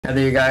Hi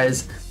there, you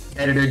guys.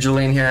 Editor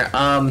Julian here.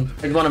 I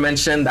just want to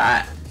mention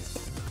that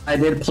I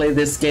did play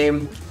this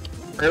game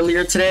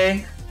earlier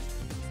today.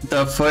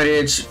 The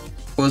footage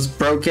was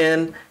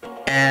broken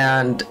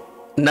and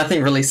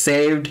nothing really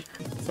saved.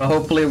 So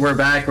hopefully we're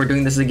back. We're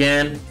doing this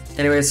again.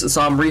 Anyways, so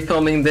I'm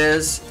refilming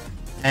this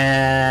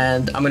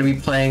and I'm going to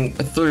be playing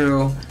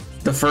through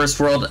the first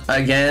world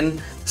again.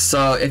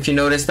 So if you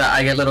notice that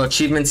I get little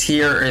achievements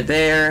here or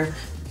there,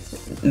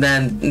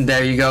 then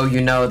there you go,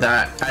 you know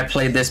that I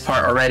played this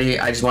part already.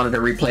 I just wanted to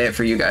replay it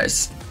for you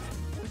guys.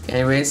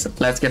 Anyways,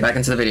 let's get back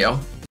into the video.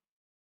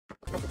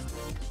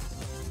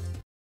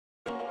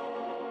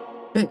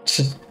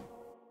 Bitch.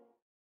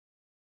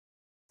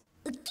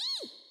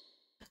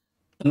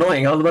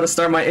 Annoying, I was about to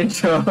start my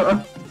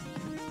intro.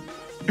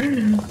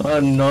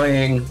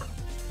 Annoying.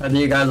 Hi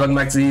there, you guys, welcome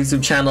back to the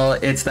YouTube channel.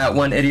 It's that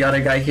one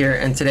idiotic guy here,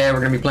 and today we're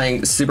going to be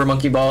playing Super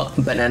Monkey Ball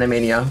Banana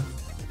Mania.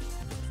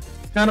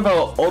 Kind of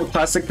an old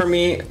classic for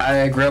me.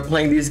 I grew up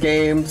playing these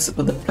games,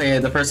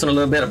 played the first one a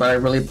little bit, but I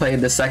really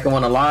played the second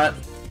one a lot.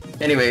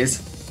 Anyways,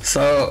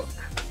 so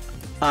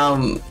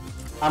I'm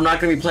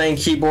not gonna be playing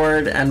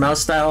keyboard and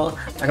mouse style.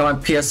 I got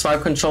my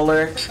PS5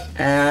 controller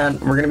and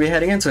we're gonna be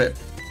heading into it.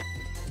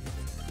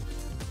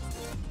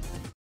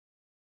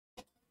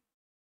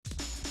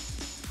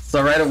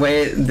 So right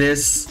away,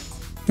 this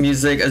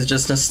music is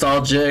just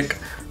nostalgic.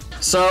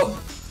 So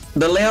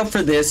the layout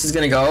for this is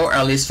gonna go, or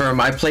at least for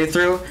my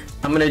playthrough,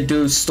 I'm gonna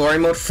do story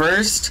mode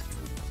first,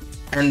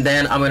 and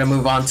then I'm gonna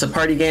move on to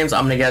party games.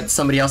 I'm gonna get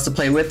somebody else to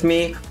play with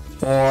me,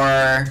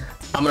 or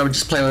I'm gonna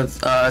just play with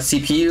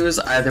CPUs.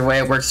 Either way,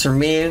 it works for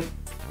me.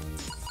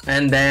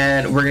 And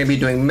then we're gonna be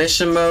doing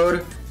mission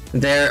mode.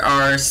 There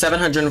are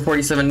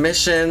 747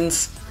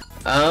 missions.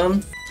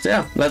 So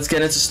yeah, let's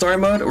get into story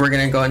mode. We're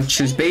gonna go and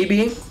choose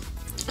baby,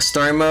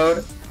 story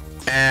mode,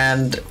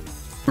 and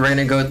we're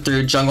gonna go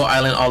through Jungle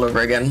Island all over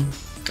again.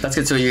 Let's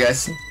get to it, you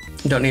guys.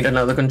 Don't need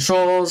another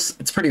controls.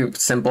 It's pretty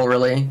simple,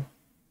 really.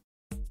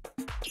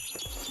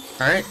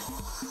 Alright.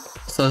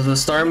 So the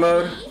story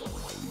mode.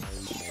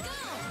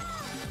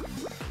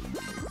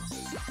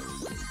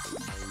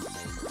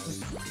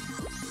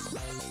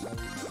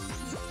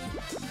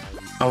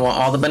 I want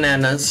all the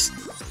bananas.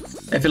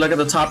 If you look at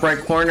the top right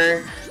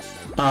corner,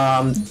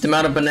 the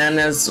amount of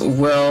bananas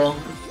will,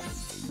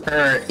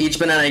 or each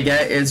banana I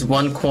get is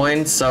 1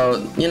 coin.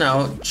 So, you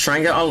know, try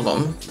and get all of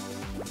them.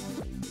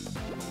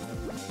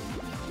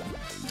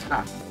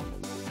 Ah.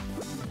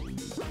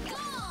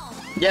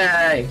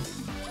 Yay!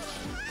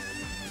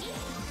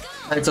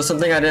 Alright, so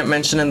something I didn't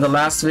mention in the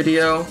last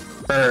video,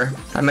 or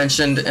I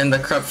mentioned in the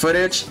corrupt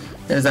footage,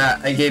 is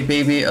that I gave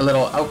baby a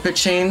little outfit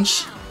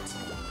change.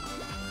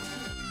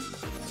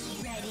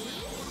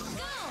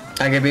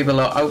 I gave baby a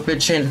little outfit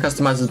change to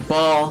customize his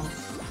ball.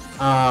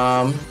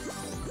 Crap.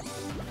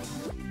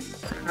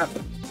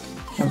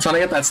 I'm trying to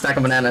get that stack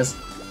of bananas.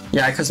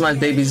 Yeah, I customized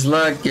baby's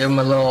look, give him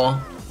a little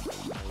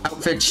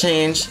outfit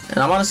change, and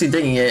I'm honestly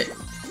digging it.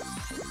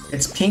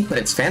 It's pink, but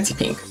it's fancy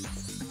pink.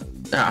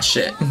 Ah,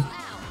 shit.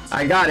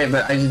 I got it,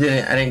 but I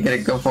didn't get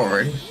it go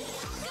forward.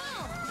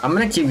 I'm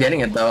gonna keep getting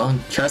it though.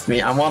 Trust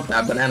me, I want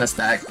that banana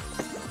stack.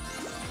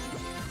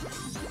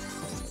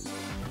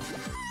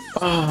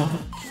 Oh.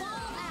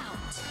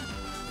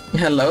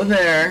 Hello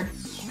there.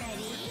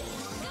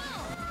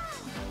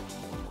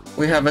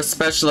 We have a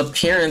special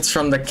appearance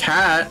from the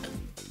cat.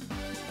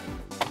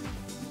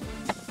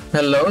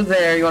 Hello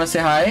there, you wanna say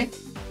hi?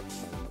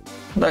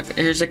 Look,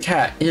 here's a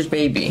cat. Here's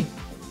baby.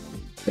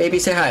 Baby,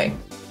 say hi.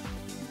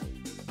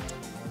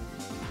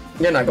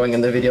 You're not going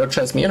in the video.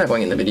 Trust me, you're not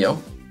going in the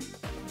video.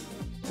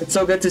 It's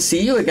so good to see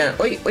you again.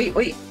 Wait.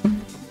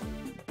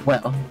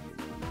 Well,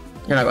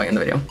 you're not going in the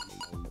video.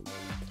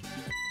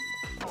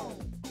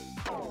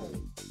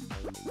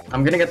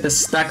 I'm gonna get this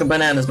stack of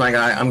bananas, my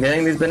guy. I'm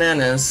getting these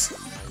bananas.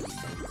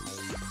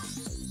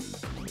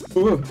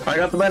 Ooh, I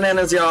got the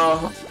bananas,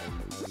 y'all.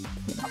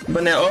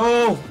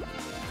 Oh!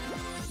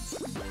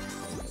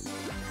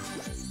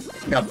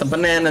 Got the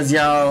bananas,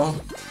 y'all.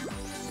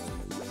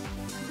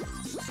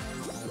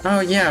 Oh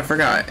yeah, I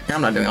forgot.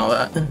 I'm not doing all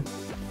that.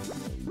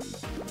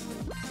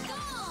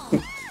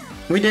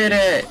 We did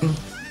it!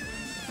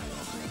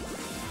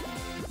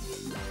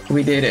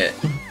 We did it.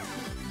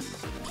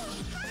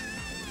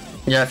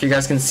 Yeah, if you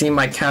guys can see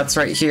my cats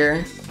right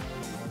here.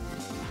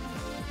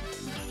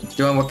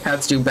 Doing what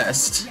cats do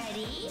best.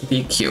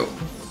 Be cute.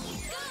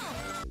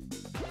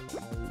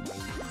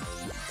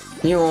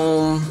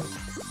 Boom.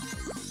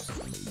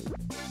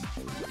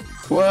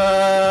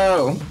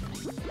 Whoa!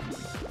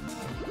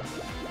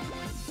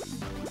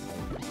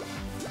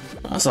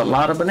 That's a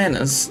lot of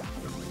bananas.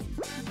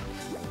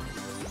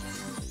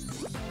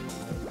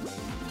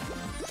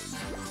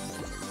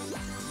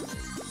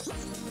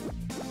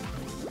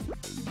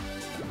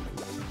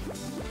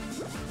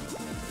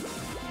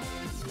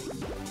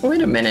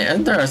 Wait a minute,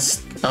 isn't there a...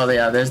 Oh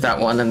yeah, there's that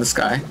one in the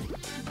sky.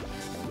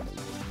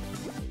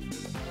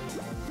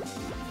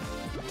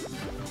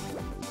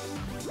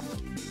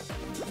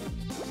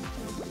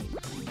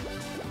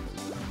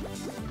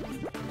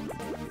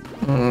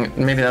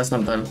 Maybe that's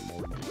not the...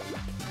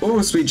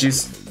 Oh, sweet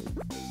juice.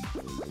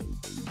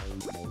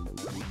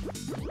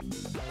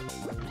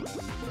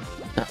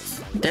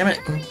 Damn it.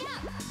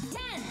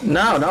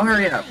 No, don't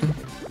hurry up.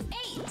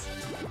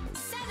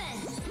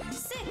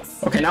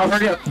 Okay, now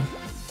hurry up.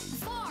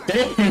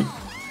 Dang.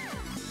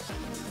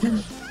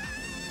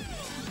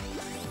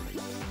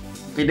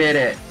 We did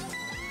it.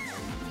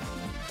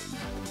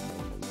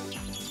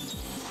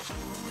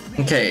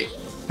 Okay.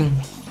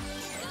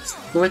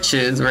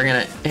 Switches, we're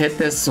gonna hit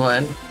this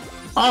one.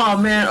 Oh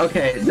man,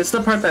 okay, this is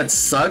the part that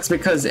sucks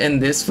because in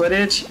this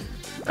footage,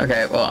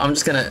 okay, well I'm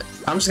just gonna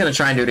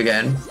try and do it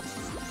again.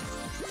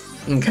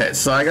 Okay,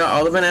 so I got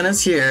all the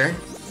bananas here.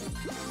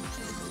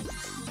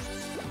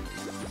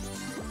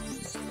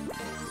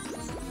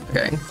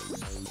 Okay.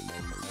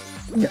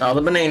 Get all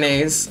the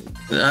bananas.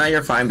 Ah,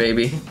 you're fine,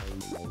 baby.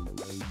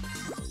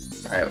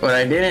 Alright, what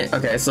I didn't...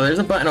 Okay, so there's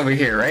a button over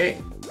here, right?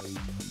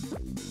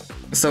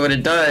 So what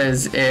it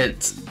does,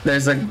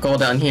 there's a goal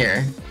down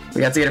here.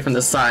 We have to get it from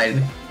the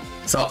side.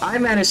 So I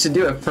managed to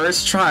do it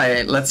first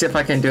try. Let's see if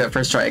I can do it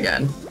first try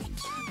again.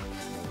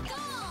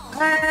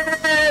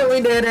 Hey, we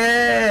did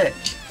it!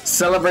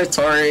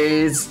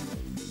 Celebratories.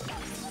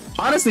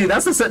 Honestly,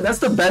 that's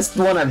the best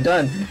one I've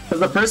done. Because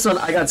the first one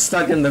I got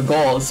stuck in the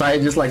goal, so I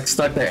just like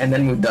stuck there and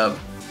then moved up.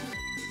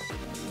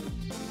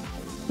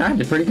 I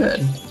did pretty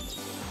good.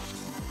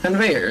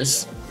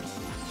 Conveyors.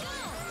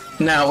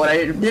 Now, what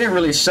I didn't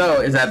really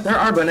show is that there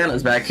are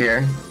bananas back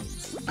here.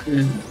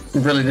 I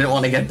really didn't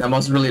want to get them. I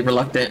was really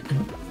reluctant.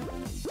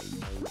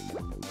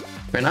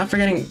 We're not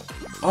forgetting...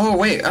 Oh,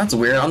 wait, that's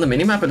weird. On the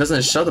minimap, it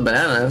doesn't show the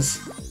bananas.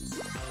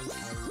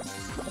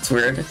 That's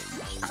weird.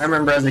 I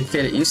remember as a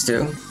kid it used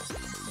to.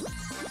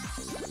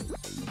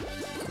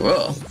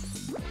 Whoa.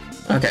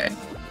 Okay.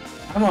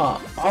 I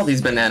want all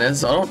these bananas,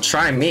 so don't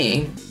try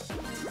me.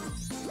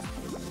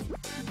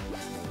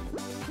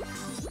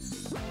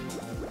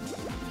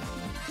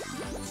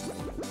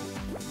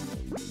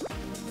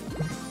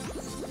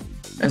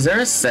 Is there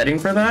a setting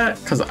for that?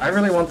 Because I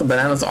really want the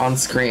bananas on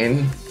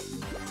screen.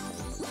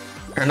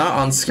 Or not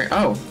on screen.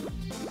 Oh.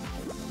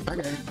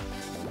 Okay.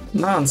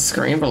 Not on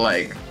screen, but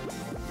like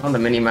on the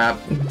mini-map.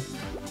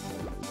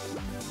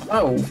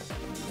 Oh.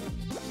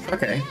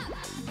 Okay.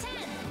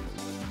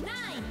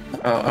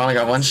 Oh, I only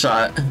got one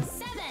shot.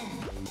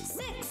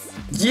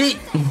 Yeet!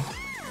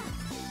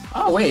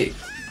 Oh, wait.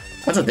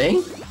 That's a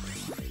thing?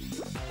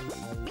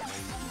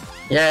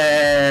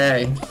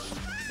 Yay!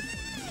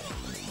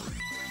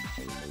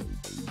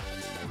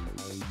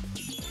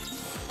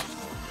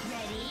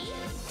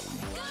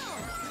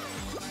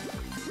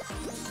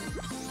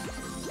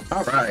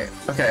 Alright,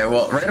 okay,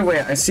 well, right away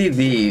I see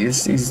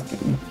these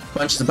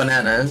bunches of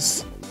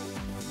bananas.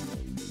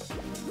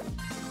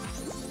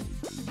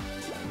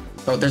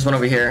 Oh, there's one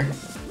over here.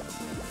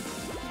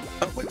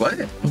 Oh, wait, what?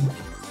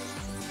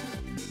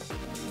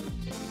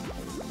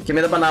 Give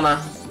me the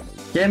banana.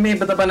 Give me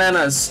the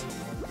bananas.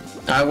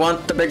 I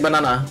want the big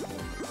banana.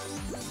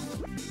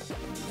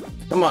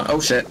 Come on, oh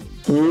shit.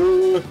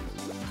 Ooh.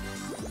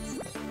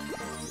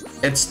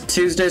 It's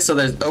Tuesday, so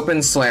there's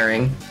open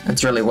swearing.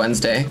 It's really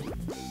Wednesday.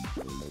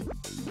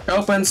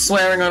 Open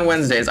swearing on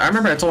Wednesdays. I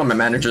remember I told my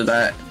manager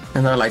that,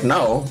 and they're like,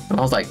 no. And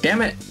I was like,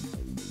 damn it.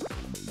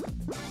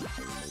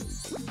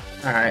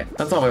 Alright,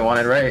 that's all we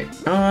wanted, right?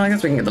 Oh, I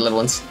guess we can get the little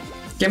ones.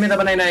 Give me the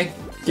banana.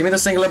 Give me the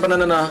singular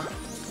banana.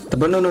 The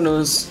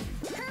bananas.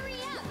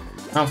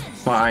 Oh,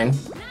 fine. 9,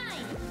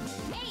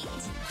 8,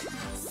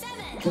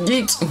 7,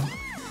 yeet.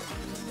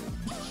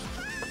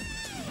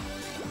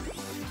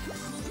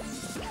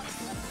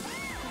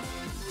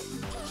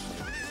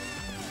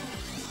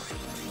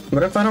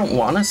 What if I don't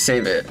want to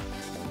save it?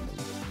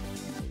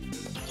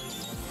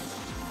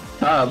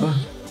 Tub.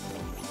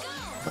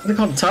 What's it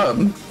called?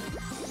 Tub.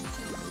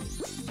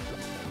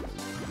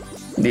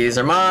 These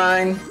are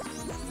mine.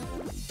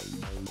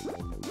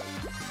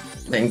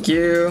 Thank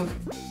you.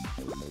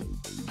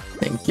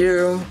 Thank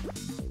you.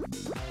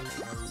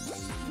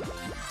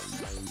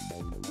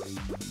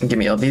 Give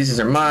me all these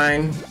are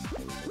mine.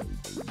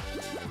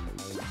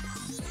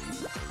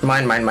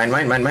 Mine, mine, mine,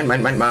 mine, mine, mine,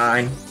 mine, mine,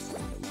 mine.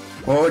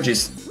 Oh,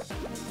 jeez.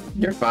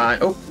 You're fine.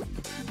 Oh.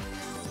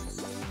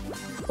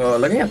 Oh,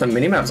 looking at the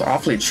minimap's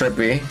awfully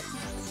trippy.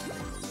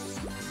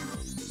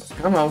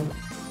 Come on.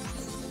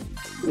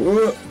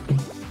 Ooh.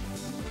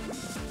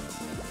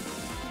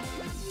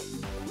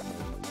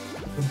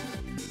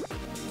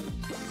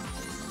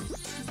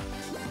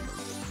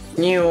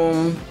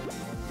 New.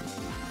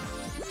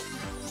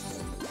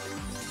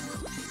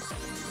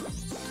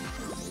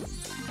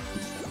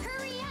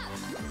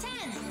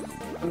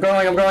 I'm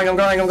going, I'm going, I'm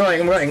going, I'm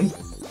going, I'm going. 7,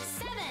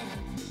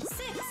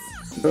 6,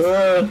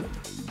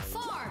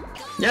 4.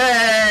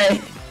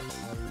 Yay!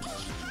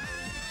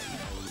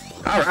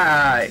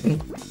 Alright.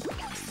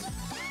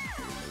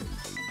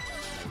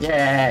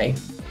 Yay.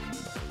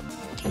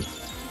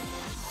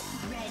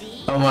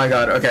 Oh my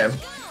god, okay.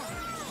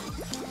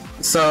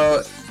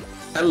 So,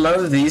 I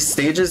love these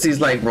stages, these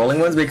like rolling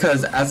ones,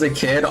 because as a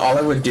kid, all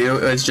I would do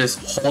was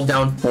just hold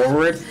down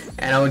forward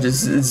and I would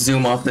just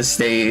zoom off the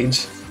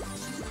stage.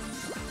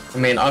 I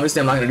mean,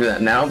 obviously I'm not gonna do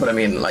that now, but I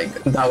mean, like,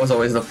 that was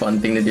always the fun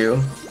thing to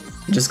do.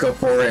 Just go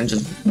forward and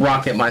just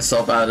rocket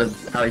myself out of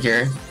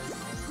here.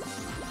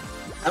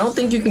 I don't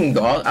think you can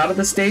go out of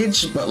the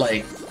stage, but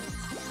like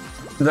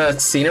the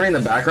scenery in the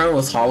background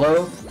was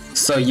hollow,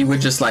 so you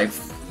would just like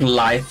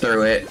fly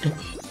through it.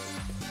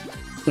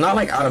 Not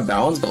like out of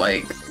bounds, but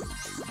like,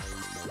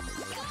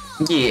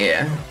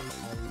 yeah.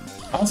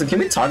 Also, can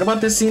we talk about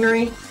this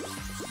scenery?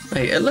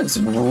 Like, it looks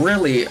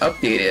really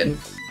updated.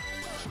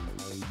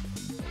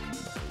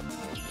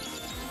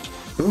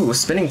 Ooh,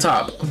 spinning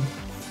top.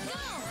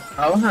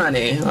 Oh,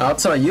 honey, I'll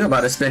tell you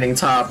about a spinning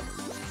top.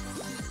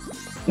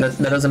 That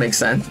doesn't make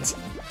sense.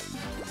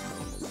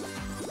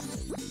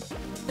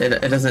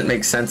 It doesn't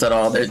make sense at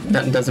all.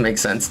 That doesn't make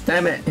sense.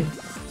 Damn it.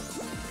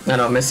 I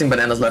know, missing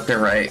bananas left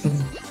and right.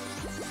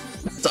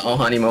 It's an oh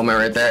honey moment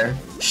right there.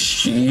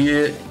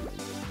 Shit.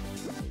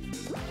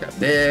 Got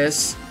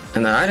this.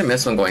 And then I didn't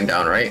miss one going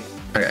down, right?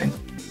 Okay.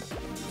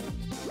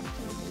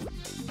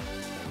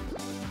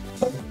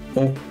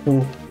 Oh.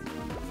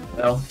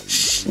 Well.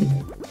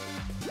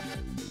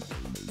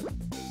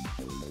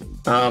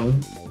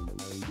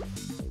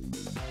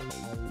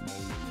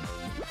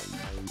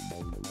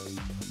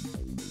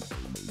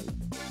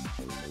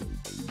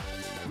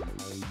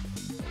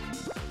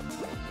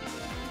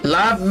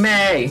 Love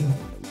me!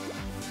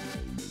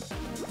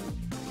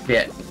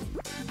 Shit.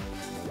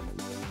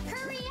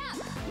 Hurry up!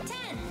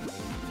 10,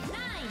 9,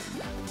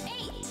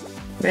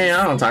 8. Man, I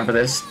don't have time for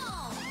this.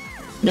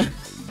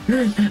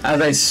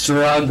 As I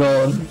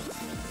struggled.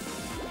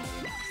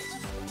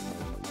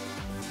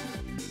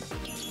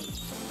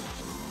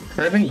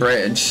 Curving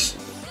bridge.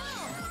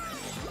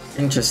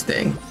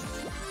 Interesting.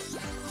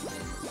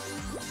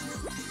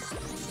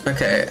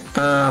 Okay,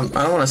 I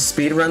don't want to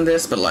speed run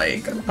this, but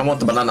like, I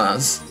want the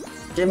bananas.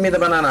 Give me the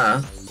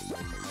banana.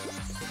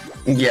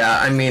 Yeah,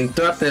 I mean,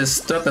 throughout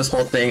this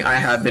whole thing, I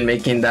have been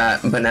making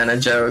that banana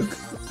joke.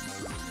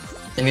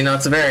 And you know,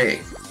 it's a very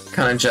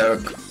kind of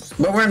joke,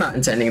 but we're not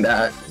intending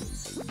that.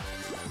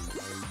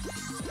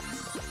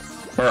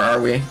 Or are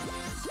we?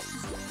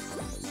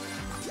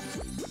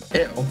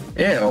 Ew,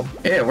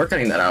 we're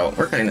cutting that out.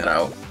 We're cutting that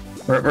out.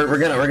 We're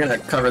gonna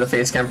cover the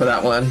face cam for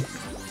that one.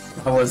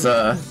 That was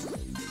a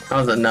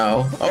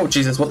no. Oh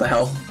Jesus, what the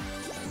hell?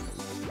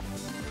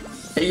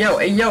 Hey yo,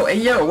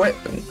 what?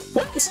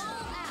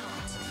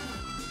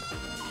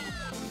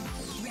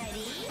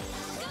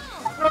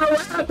 I don't know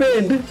what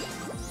happened.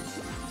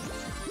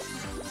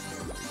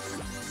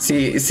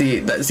 See,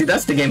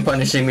 that's the game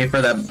punishing me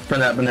for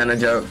that banana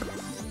joke.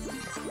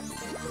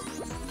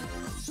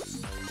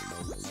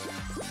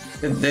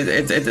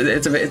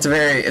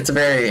 It's a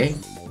very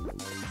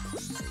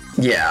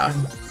yeah.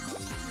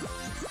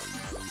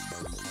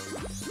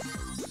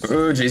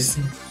 Oh jeez.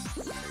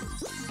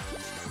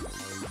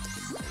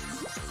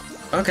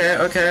 Okay.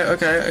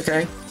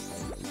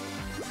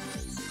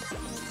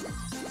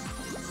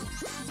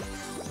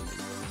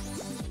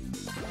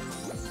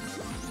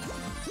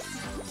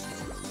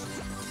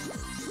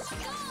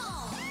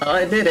 Oh,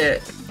 I did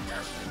it.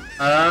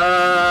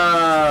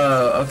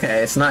 Oh,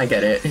 okay, so now I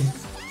get it.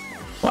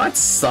 Well, that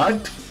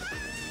sucked.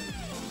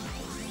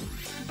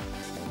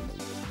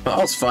 Well,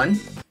 that was fun.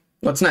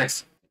 What's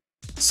next?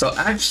 So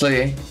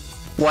actually,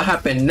 what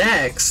happened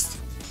next,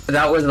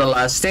 that was the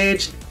last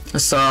stage.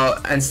 So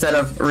instead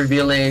of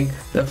revealing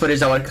the footage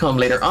that would come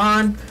later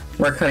on,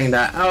 we're cutting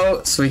that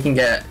out so we can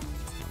get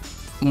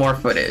more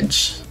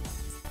footage.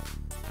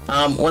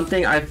 One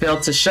thing I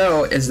failed to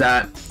show is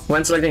that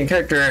when selecting a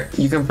character,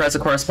 you can press a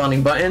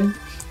corresponding button,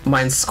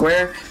 mine's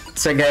square,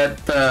 to get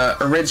the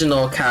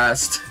original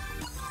cast.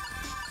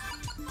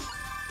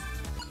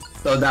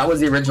 So that was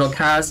the original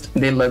cast.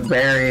 They look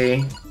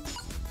very,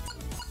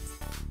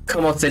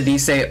 como se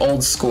dice,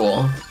 old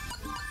school.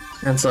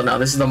 And so now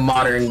this is the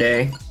modern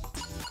day.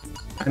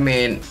 I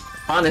mean,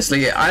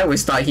 honestly, I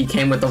always thought he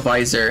came with a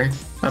visor.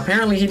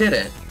 Apparently he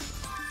didn't.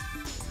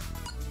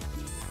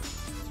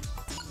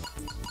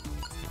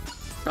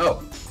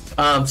 Oh,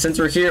 since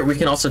we're here, we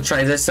can also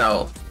try this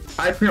out.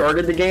 I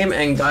pre-ordered the game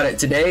and got it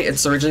today.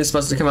 It's originally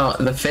supposed to come out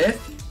the 5th,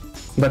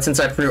 but since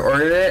I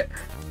pre-ordered it,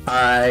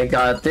 I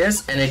got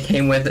this, and it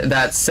came with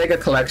that Sega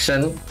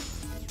collection,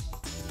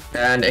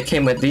 and it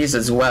came with these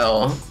as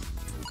well.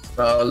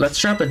 So let's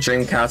try out the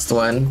Dreamcast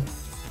one.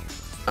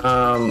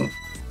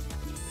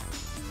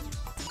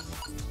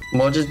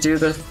 We'll just do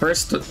the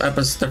first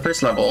episode, the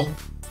first level.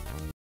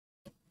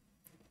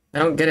 I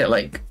don't get it,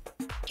 like.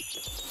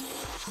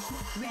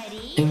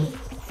 Ready?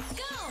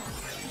 Go.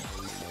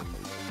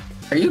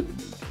 Are you?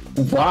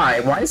 Why?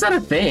 Why is that a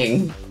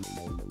thing?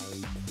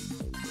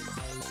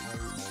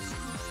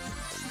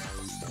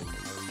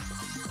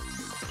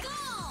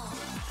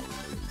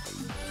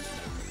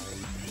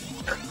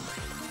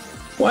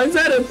 Why is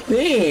that a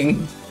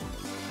thing?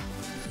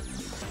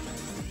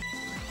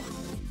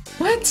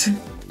 What?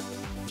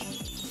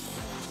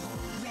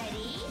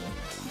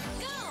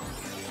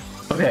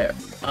 Okay,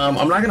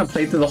 I'm not gonna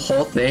play through the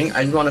whole thing.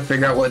 I just want to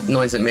figure out what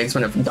noise it makes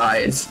when it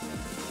dies.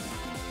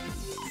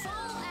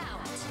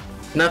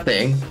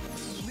 Nothing.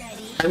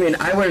 I mean,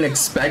 I wouldn't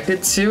expect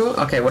it to.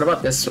 Okay, what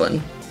about this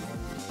one?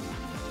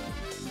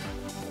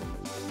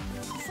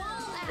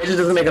 It just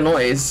doesn't make a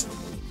noise.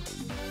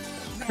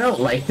 I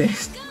don't like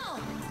this.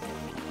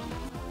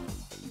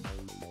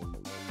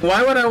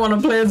 Why would I want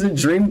to play as a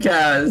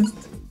Dreamcast?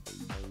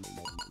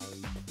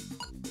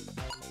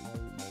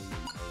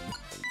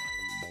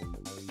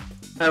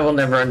 I will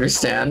never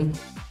understand.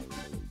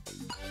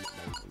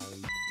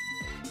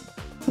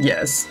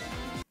 Yes.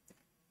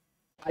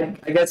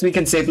 I guess we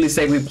can safely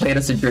say we played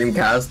as a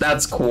Dreamcast.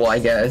 That's cool, I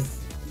guess.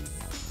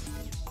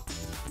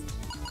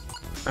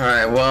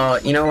 Alright,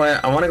 well, you know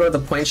what? I want to go to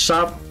the point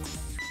shop.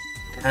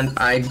 And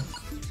I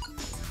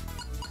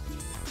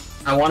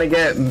want to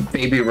get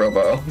Baby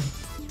Robo.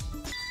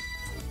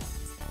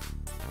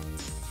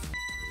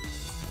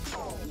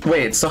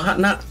 Wait, so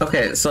not...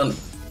 Okay, so...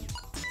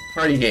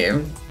 Party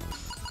game.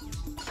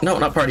 No,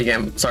 not party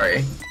game.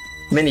 Sorry.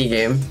 Mini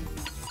game.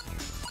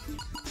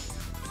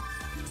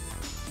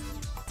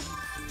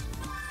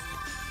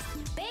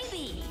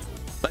 Baby.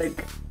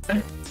 Like...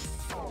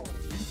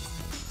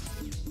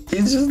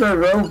 He's just a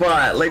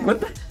robot. Like, what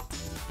the...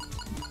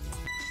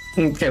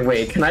 Okay,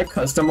 wait. Can I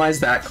customize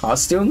that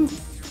costume?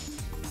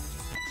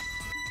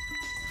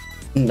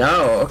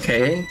 No,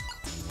 okay.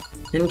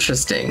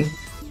 Interesting.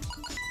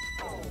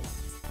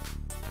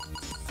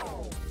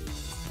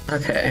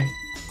 Okay.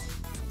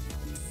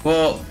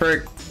 Well,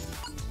 for...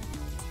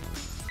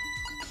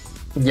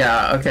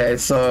 Yeah, okay,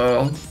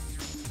 so...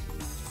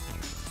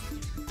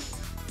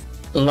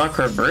 Unlock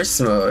reverse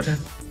mode.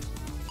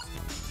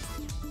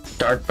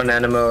 Dark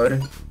banana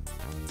mode.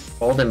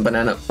 Golden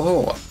banana...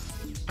 Oh,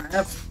 I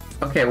have...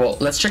 Okay, well,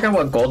 let's check out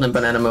what golden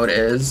banana mode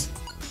is.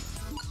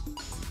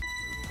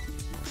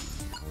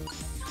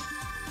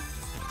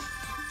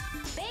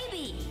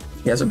 Baby.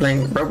 You guys are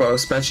playing Robo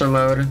special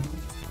mode.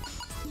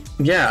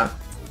 Yeah.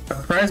 A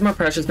prize more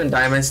precious than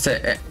diamonds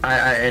to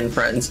I and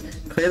friends.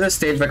 Clear the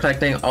stage by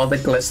collecting all the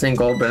glistening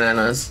gold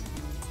bananas.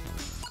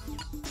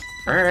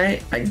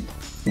 Alright, I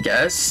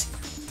guess.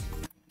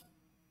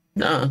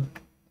 No.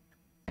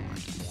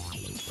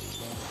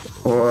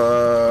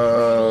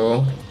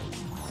 Whoa.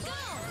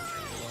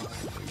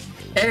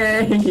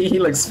 Hey, he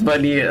looks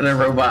funny in a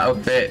robot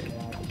outfit.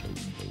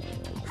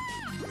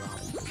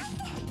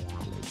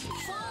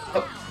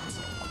 Oh.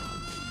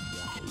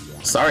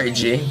 Sorry,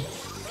 G.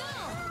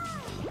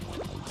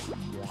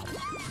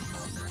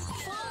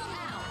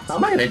 How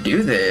am I gonna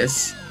do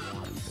this?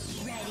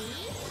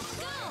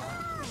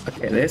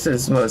 Okay, this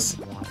is most...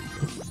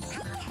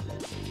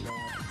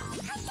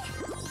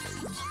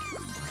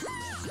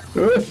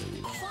 Ooh.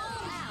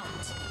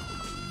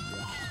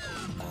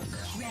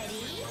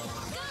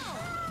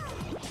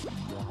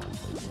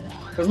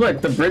 Cause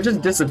look, the bridges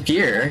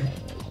disappear.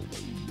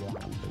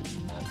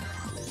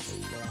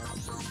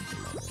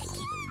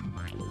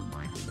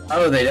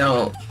 Oh, they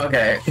don't.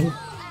 Okay.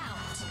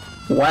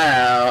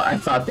 Wow, I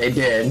thought they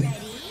did.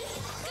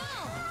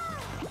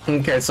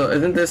 Okay, so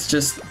isn't this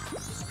just...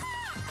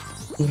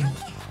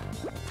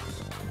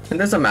 Isn't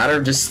this a matter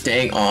of just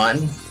staying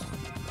on?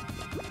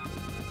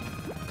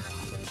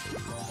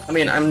 I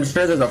mean, I'm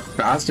sure there's a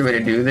faster way to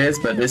do this,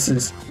 but this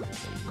is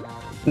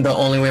the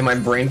only way my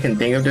brain can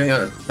think of doing it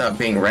without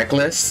being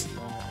reckless.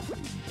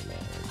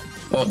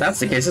 Well, if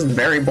that's the case, it's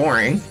very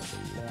boring.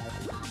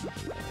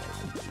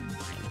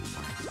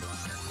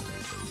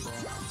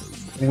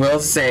 Will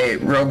say,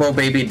 Robo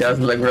Baby does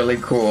look really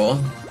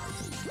cool.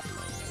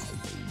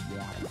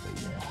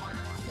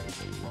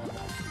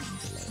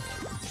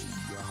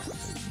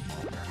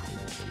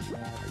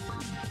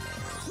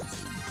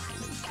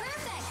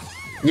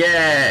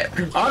 Yeah,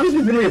 obviously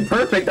it's gonna be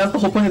perfect. That's the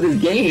whole point of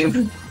this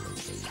game.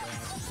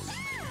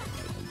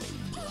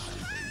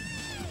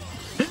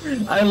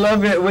 I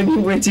love it when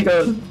he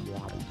goes.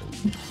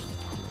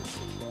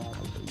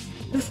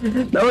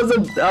 That was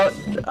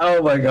a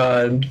oh my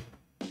god.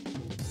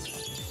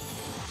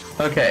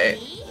 Okay.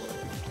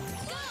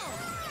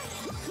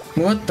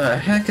 What the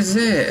heck is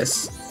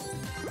this?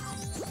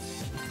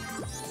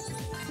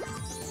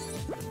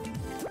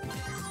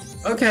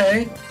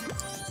 Okay.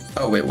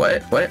 Oh wait,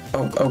 what? What?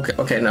 Oh, okay,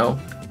 okay, no.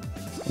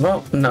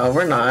 Well, no,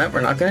 we're not.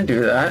 We're not gonna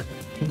do that.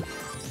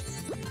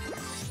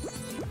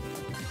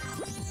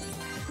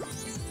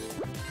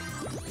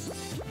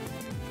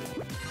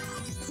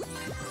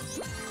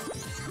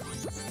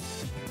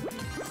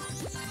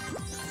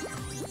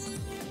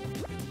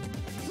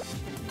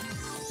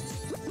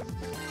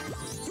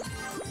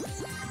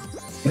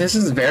 This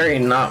is very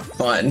not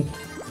fun.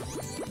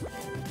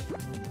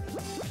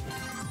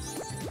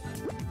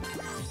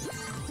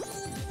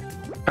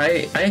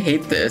 I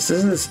hate this.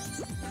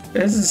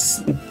 This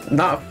is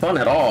not fun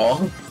at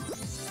all.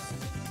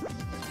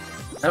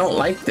 I don't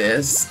like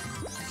this.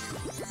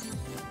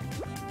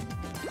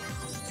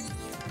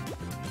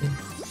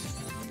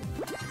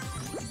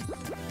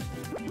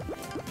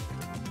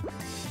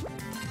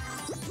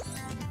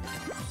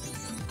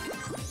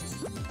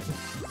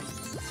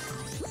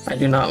 I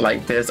do not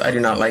like this. I do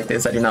not like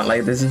this. I do not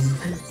like this.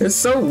 It's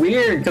so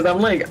weird because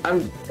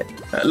I'm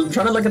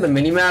trying to look at the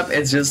mini map.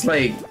 It's just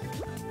like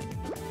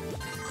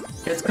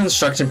it's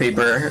construction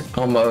paper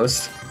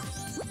almost,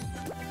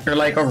 or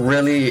like a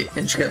really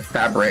intricate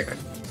fabric.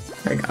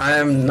 Like I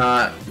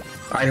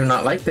do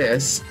not like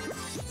this.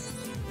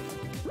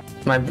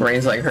 My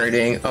brain's like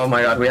hurting. Oh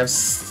my god, we have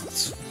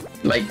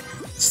like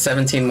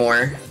 17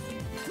 more.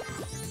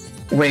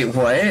 Wait,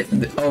 what?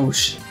 Oh,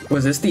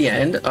 was this the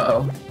end?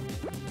 Uh-oh.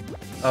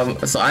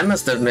 So I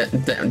must admit,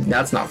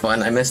 that's not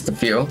fun. I missed a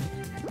few.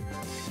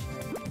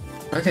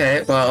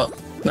 Okay, well,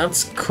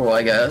 that's cool,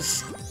 I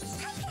guess.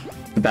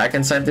 Back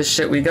inside this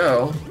shit we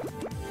go.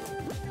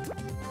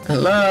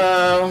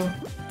 Hello?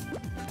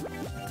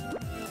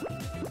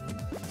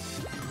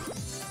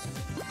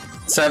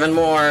 7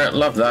 more.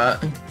 Love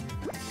that.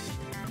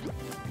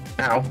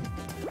 Ow.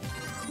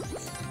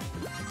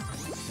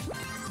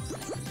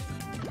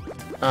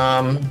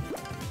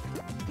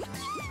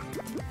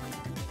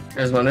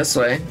 There's one this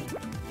way.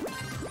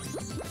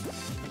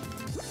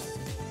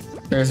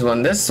 There's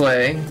one this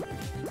way.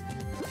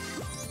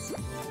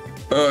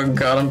 Oh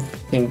god,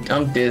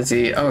 I'm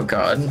dizzy. Oh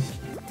god.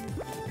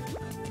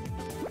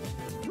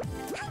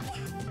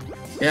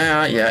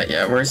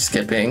 Yeah, we're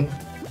skipping.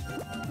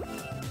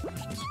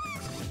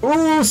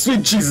 Oh,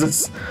 sweet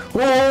Jesus.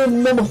 Oh,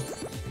 no.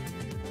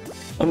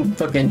 I'm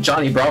fucking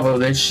Johnny Bravo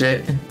this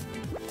shit.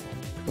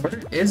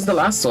 Where is the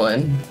last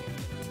one?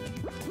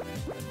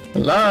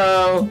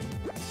 Hello?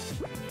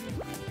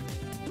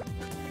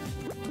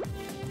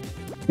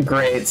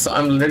 Great, so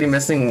I'm literally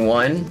missing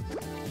one.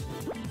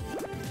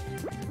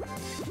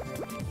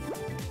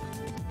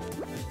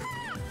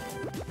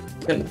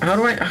 And how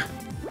do I...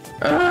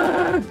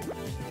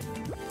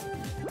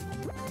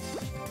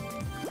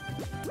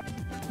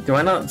 Do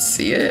I not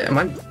see it? Am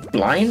I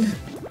blind?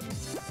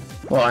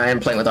 Well, I am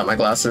playing without my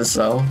glasses,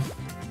 so...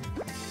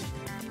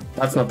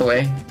 That's not the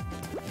way.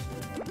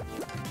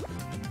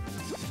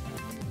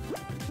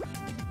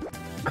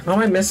 How am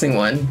I missing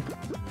one?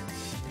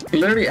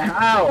 Literally,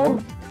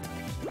 how?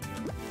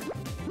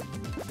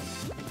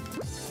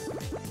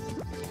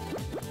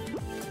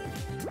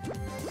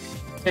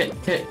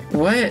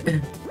 What?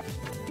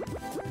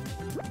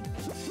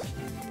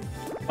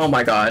 Oh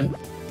my god.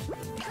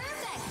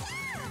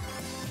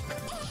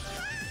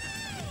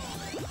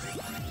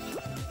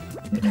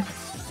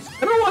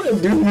 I don't want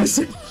to do this.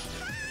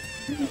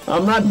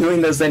 I'm not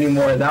doing this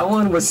anymore. That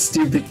one was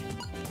stupid.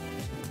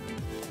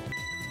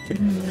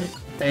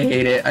 I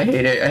hate it. I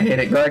hate it. I hate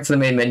it. Go back to the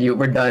main menu.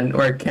 We're done.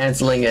 We're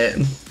canceling it.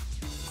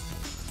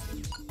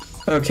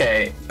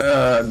 Okay.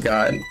 Oh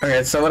god.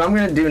 Okay, so what I'm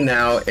gonna do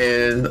now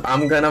is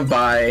I'm gonna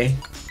buy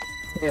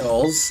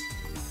tails.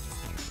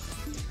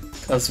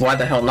 Cause why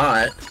the hell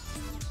not?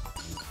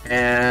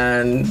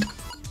 And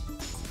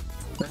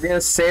we're gonna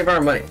save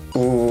our money.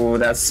 Ooh,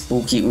 that's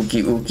spooky,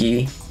 ooky,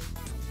 ooky.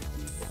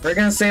 We're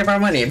gonna save our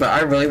money, but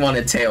I really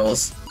wanted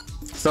tails.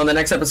 So in the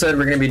next episode,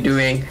 we're gonna be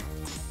doing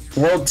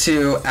World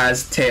 2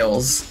 as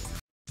Tails.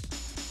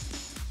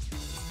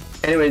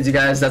 Anyways, you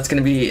guys, that's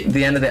gonna be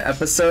the end of the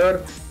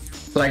episode.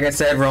 Like I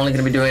said, we're only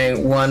gonna be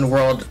doing one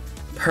world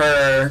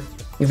per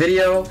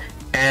video,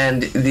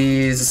 and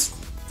these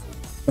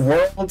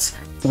worlds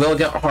will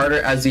get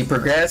harder as we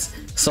progress.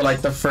 So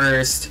like the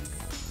first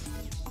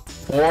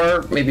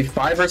 4, maybe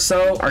 5 or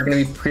so are gonna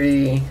be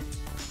pretty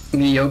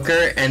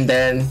mediocre, and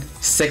then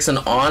 6 and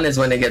on is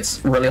when it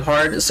gets really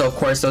hard. So of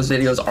course those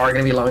videos are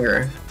gonna be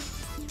longer.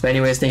 But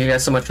anyways, thank you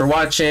guys so much for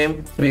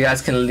watching. If you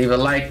guys can leave a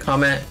like,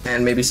 comment,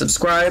 and maybe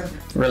subscribe,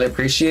 really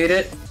appreciate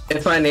it.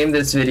 If I name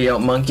this video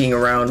Monkeying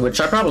Around, which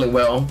I probably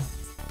will,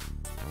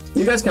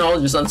 you guys can all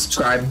just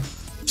unsubscribe.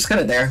 Just kind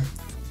of there.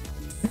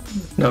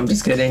 No, I'm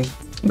just kidding.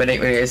 But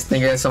anyways,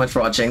 thank you guys so much for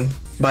watching.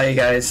 Bye, you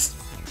guys.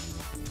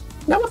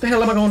 Now what the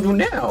hell am I gonna do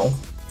now?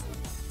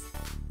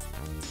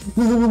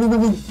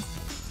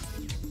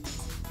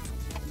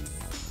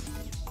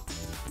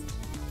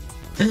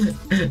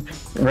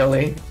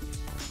 Really?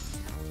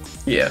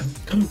 Yeah.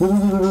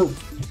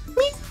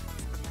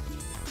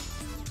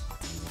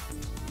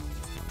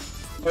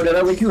 Oh, did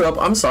I wake you up?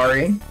 I'm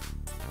sorry.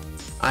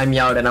 I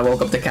meowed and I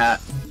woke up the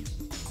cat.